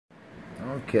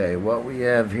Okay, what we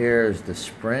have here is the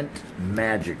Sprint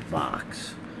Magic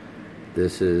Box.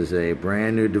 This is a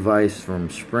brand new device from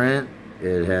Sprint.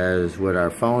 It has what our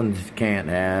phones can't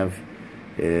have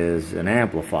is an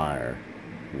amplifier.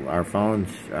 Our phones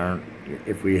aren't,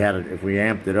 if we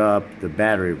amped it up, the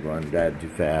battery would run dead too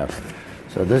fast.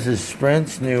 So this is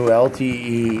Sprint's new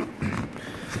LTE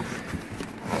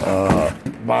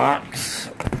box.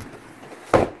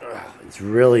 It's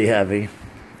really heavy.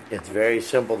 It's very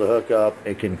simple to hook up.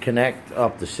 It can connect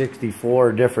up to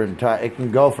 64 different it can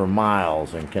go for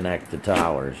miles and connect to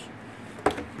towers.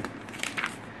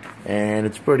 And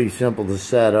it's pretty simple to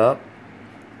set up.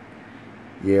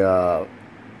 You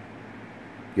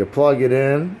plug it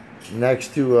in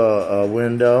next to a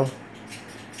window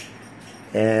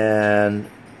and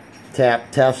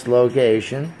tap test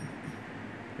location,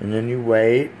 and then you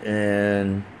wait,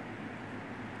 and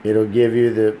it'll give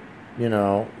you the, you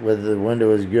know, whether the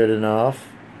window is good enough,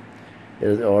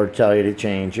 or tell you to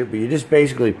change it. But you just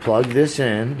basically plug this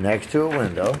in next to a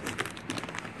window.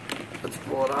 Let's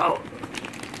pull it out.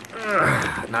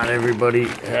 Not everybody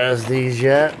has these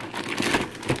yet.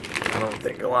 I don't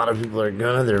think a lot of people are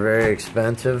gonna. They're very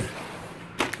expensive.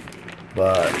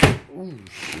 But, ooh,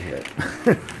 shit.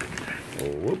 Oh,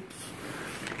 whoops.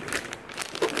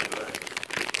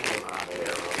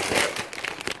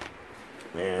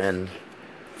 And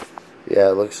yeah,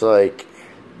 it looks like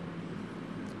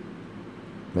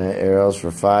arrows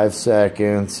for 5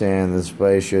 seconds, and the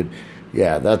display should,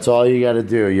 yeah, that's all you got to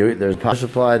do. There's power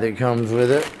supply that comes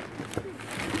with it,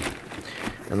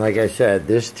 and like I said,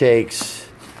 this takes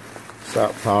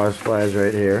power supplies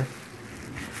right here,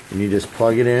 and you just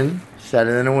plug it in, set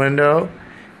it in a window,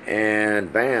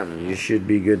 and bam, you should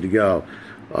be good to go.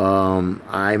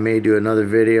 I may do another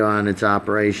video on its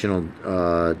operational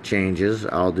changes.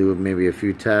 I'll do maybe a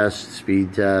few tests,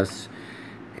 speed tests,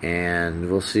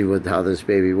 and we'll see how this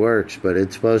baby works. But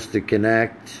it's supposed to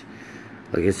connect,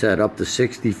 like I said, up to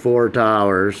 64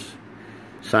 towers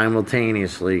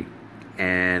simultaneously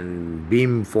and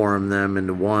beamform them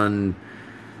into one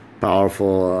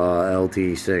powerful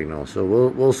LTE signal. So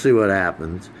we'll see what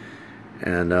happens.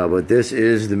 And but this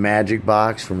is the Magic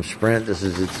Box from Sprint. This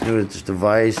is its newest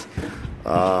device.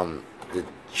 The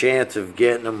chance of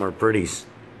getting them are pretty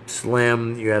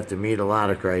slim. You have to meet a lot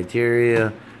of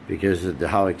criteria because of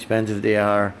how expensive they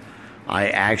are. I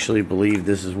actually believe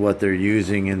this is what they're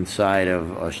using inside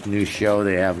of a new show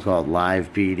they have called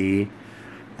Live PD.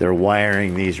 They're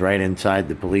wiring these right inside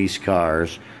the police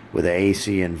cars with an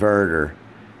AC inverter,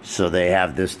 so they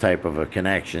have this type of a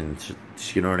connection,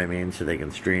 you know what I mean, so they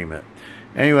can stream it.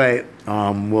 Anyway,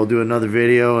 we'll do another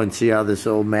video and see how this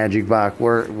old Magic Box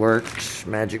works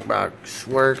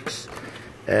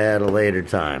at a later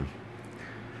time.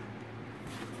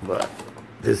 But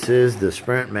this is the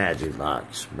Sprint Magic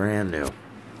Box, brand new.